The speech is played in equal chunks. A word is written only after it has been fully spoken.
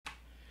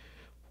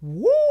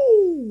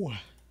Woo!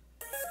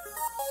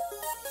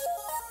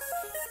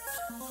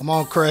 Come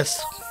on,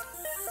 Chris.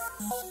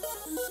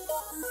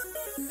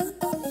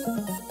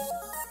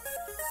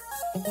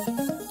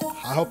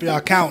 I hope y'all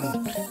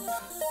counting.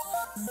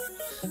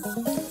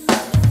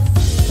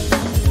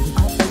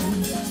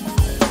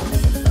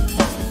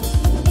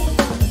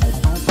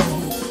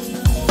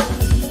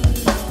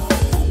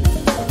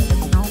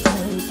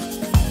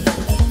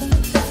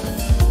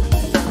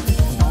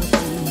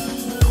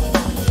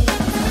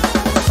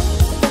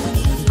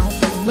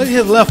 Look at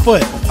his left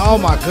foot. Oh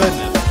my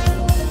goodness.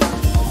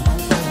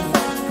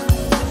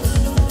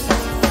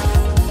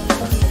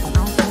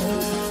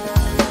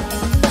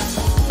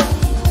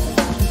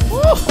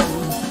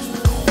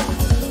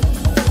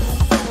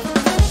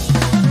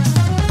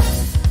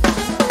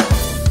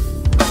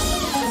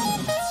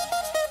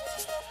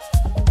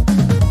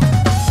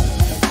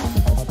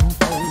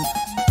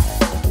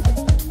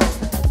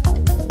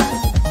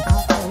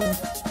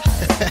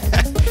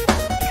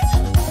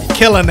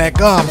 Killing that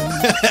gum.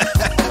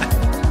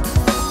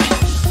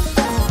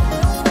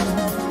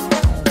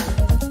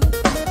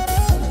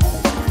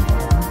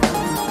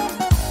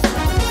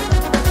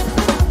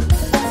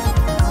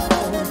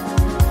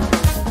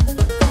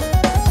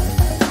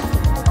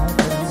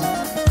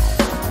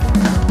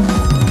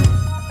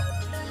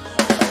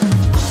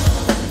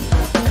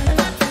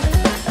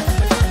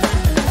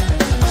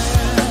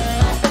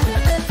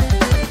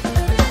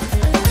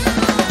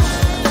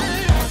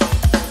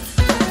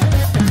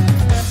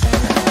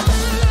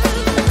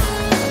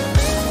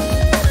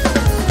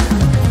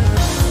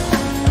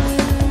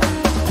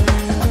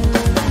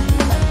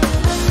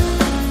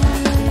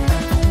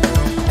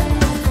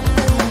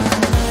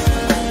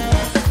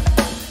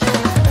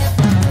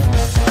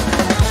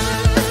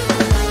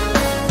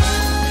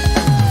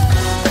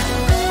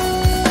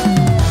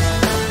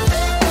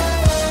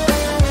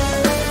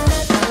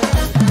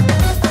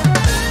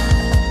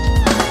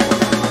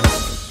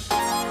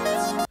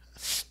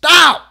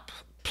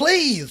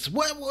 Please,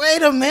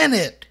 wait a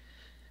minute.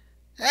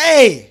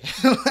 Hey,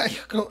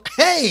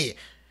 hey.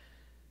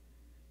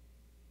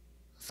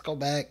 Let's go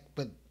back,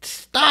 but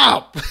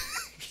stop.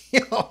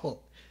 Yo.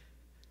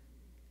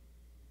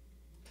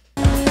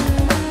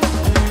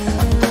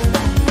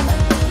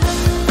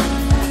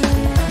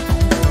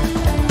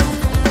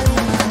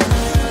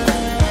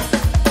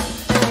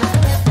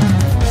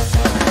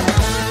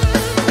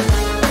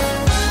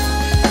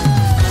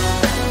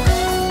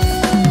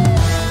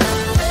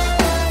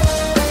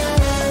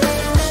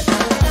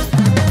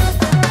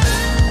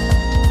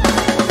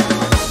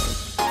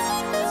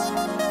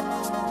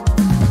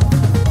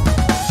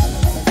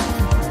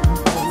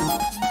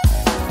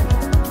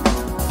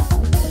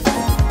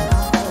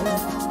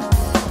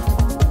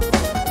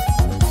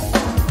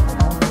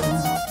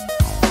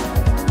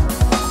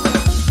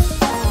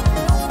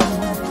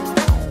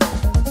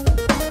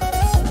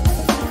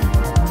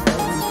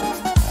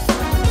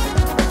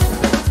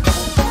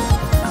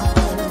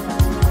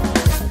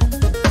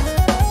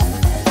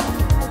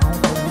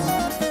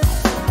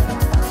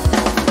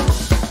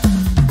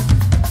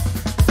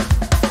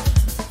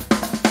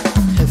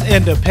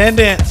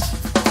 Independence.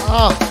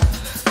 Oh.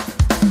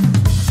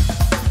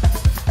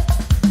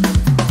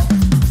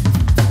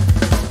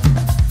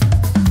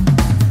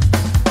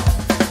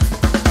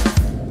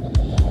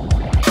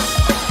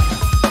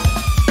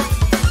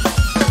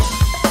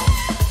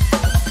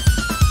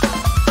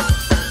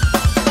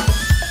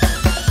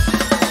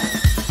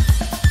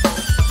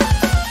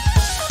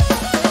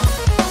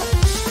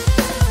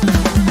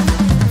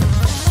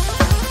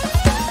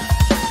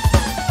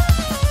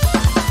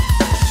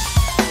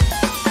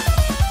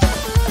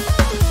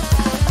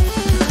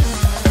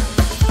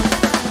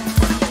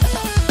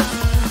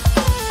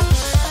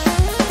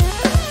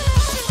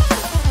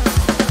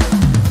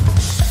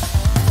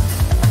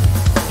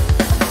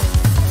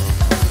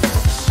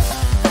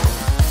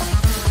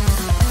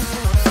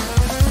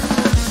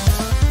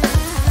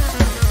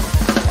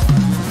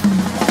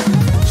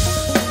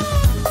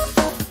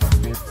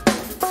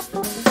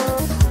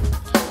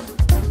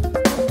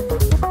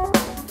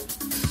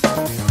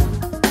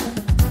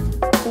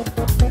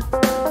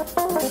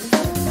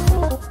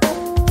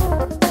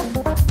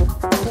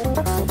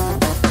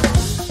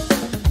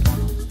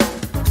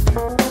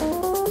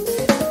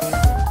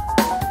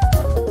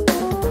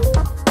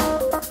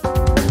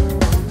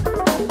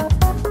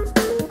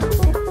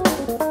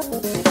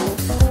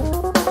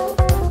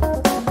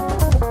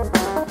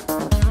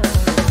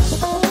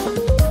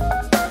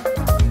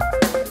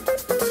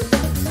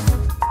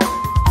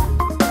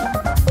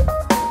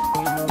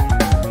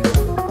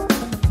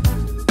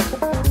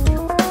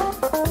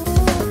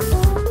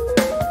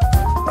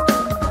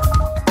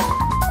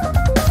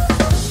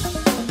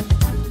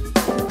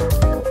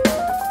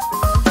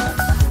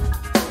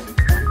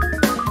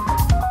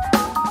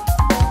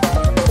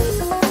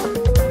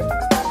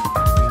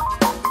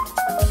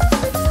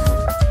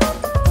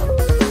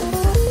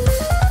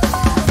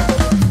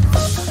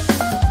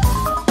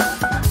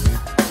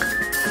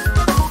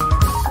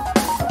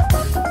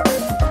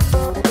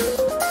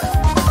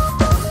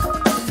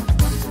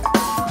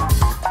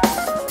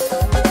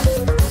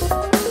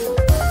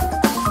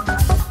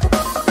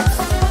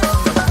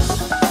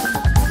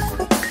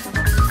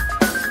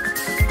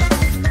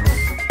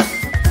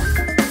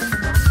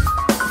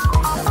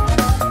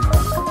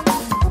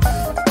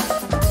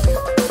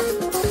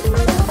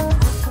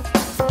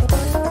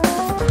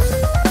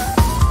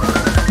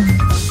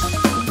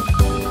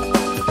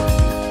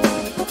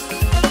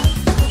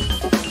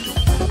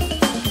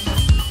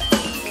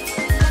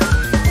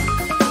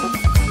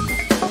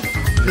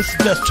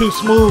 too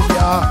smooth,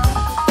 y'all.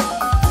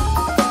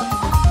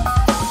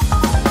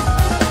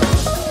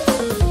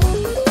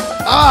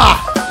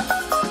 Ah!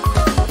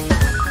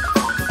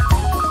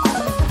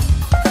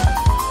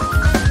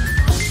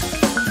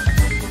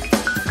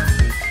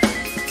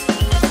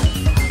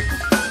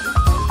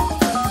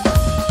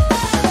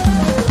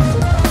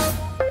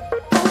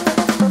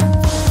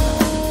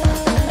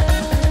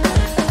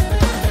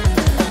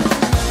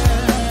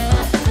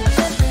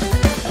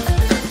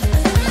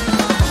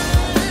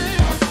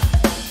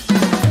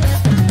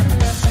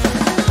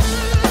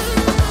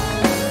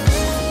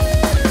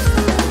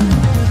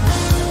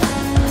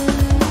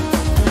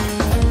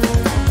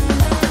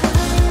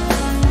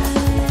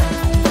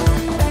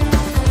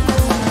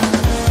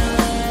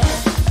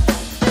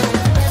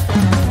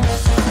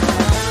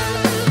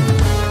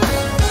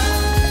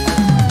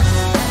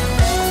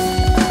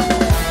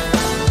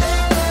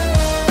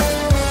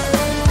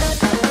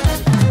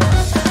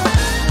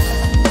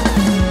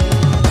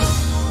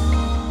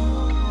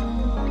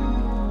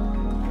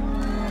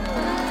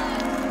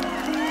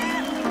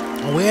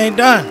 We ain't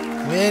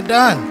done. We ain't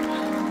done.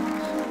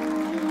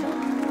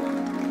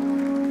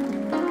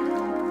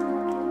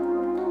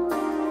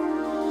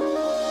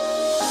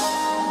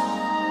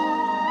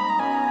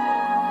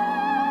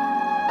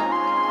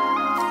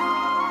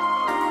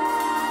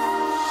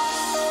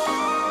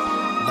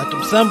 Let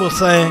them cymbals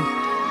sing.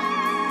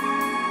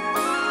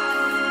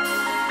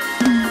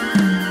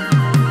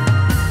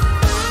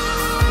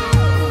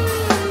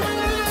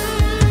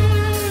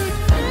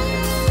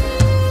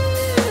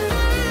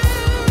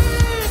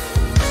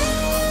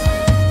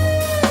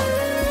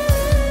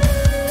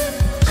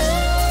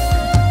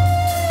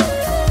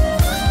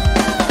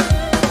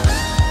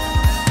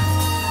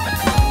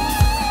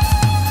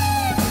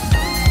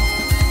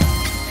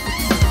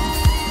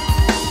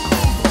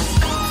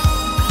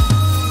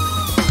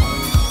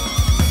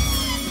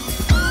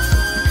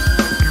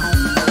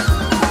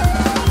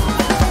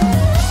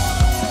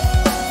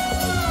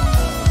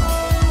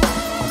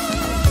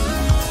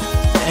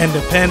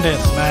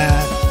 Independence,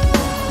 man.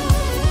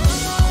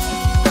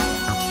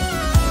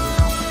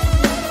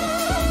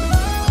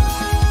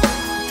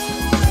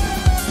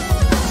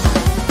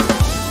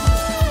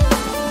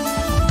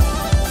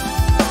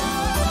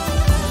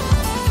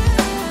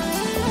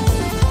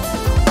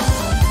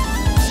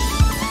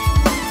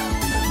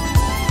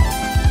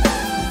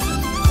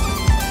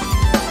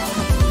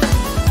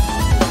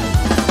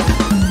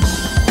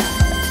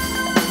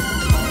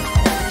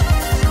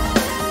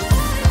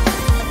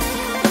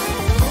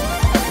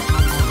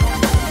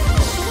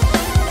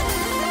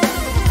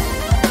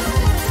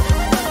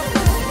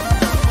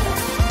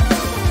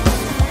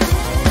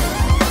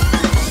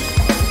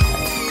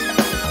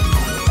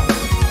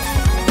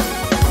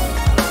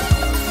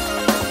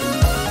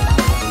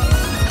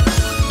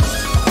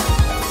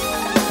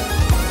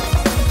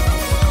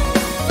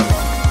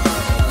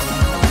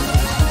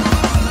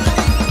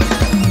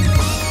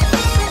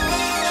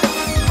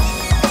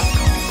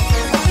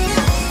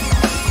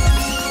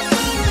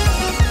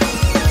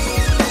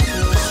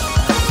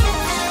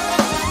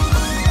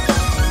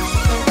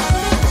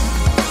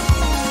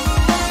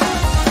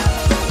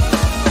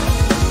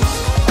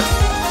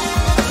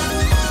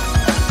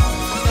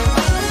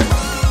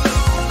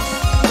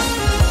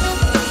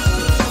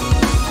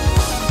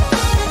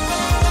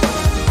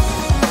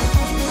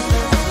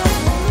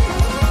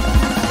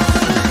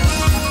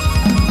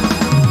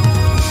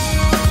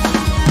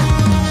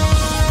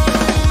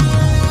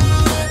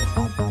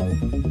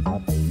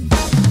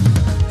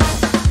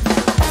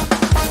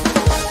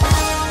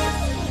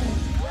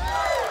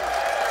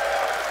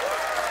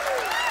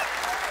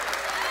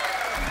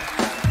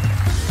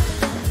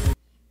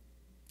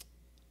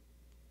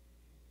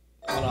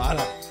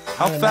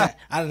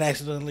 I didn't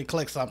accidentally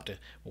click something.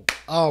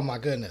 Oh my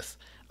goodness.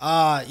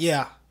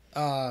 Yeah.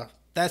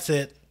 That's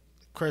it.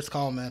 Chris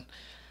Coleman.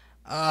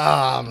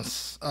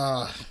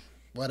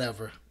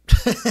 Whatever.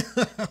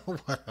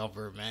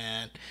 Whatever,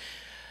 man.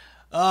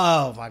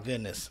 Oh my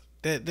goodness.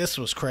 This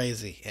was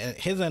crazy.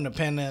 His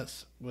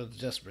independence was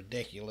just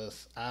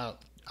ridiculous.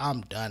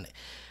 I'm done.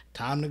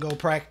 Time to go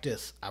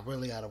practice. I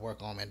really got to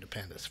work on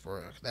independence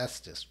for real. That's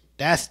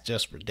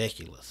just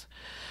ridiculous.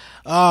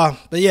 But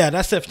yeah,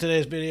 that's it for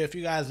today's video. If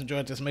you guys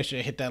enjoyed this, make sure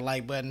you hit that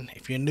like button.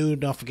 If you're new,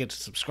 don't forget to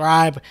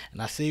subscribe,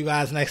 and I'll see you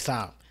guys next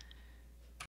time.